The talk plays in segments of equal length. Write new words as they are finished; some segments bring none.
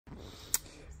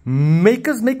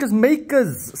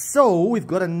Makers. So we've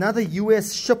got another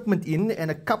US shipment in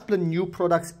and a couple of new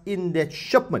products in that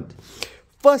shipment.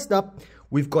 First up,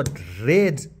 we've got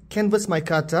red canvas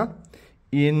micarta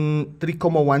in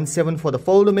 3,17 for the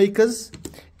folder makers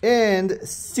and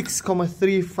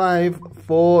 6,35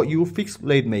 for you fixed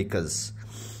blade makers.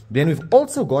 Then we've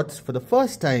also got, for the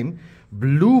first time,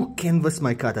 blue canvas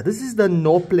micarta. This is the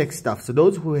Norplex stuff. So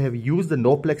those who have used the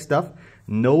Norplex stuff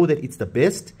know that it's the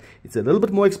best. It's a little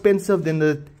bit more expensive than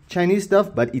the Chinese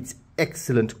stuff, but it's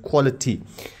excellent quality.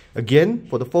 Again,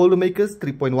 for the folder makers,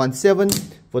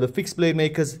 3.17. For the fixed blade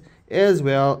makers as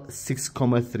well,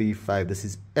 6,35. This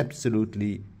is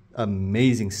absolutely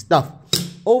amazing stuff.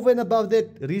 Over and above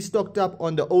that, restocked up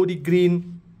on the OD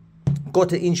green,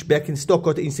 quarter inch back in stock,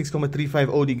 quarter inch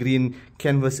 6,35 OD green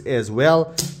canvas as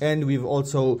well. And we've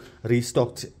also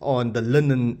restocked on the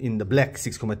linen in the black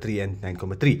 6,3 and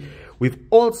 9,3. We've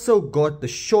also got the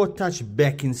short touch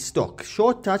back in stock.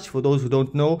 Short touch, for those who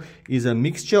don't know, is a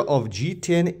mixture of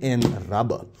G10 and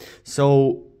rubber.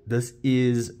 So this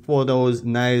is for those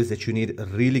knives that you need a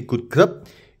really good grip.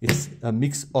 It's a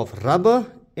mix of rubber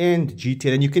and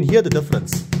G10, and you can hear the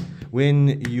difference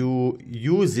when you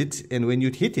use it and when you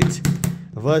hit it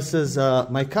versus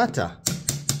micarta.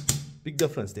 Big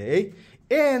difference there, eh?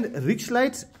 And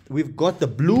Richlite, we've got the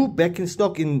blue back in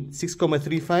stock in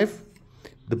 6,35.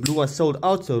 The blue was sold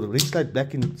out, so Richlite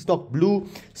back in stock blue,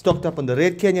 stocked up on the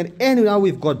Red Canyon, and now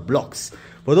we've got blocks.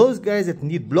 For those guys that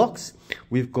need blocks,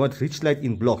 we've got Richlite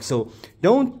in blocks. So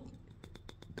don't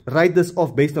write this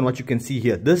off based on what you can see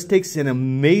here. This takes an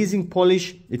amazing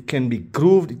polish. It can be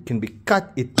grooved, it can be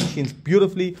cut, it shines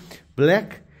beautifully.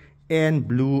 Black and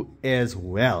blue as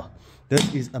well.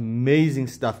 This is amazing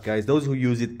stuff, guys. Those who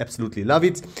use it absolutely love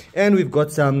it. And we've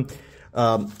got some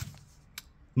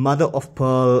mother of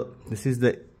pearl. This is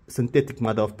the synthetic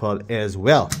mother of pearl as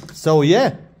well. So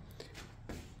yeah,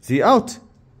 see you out.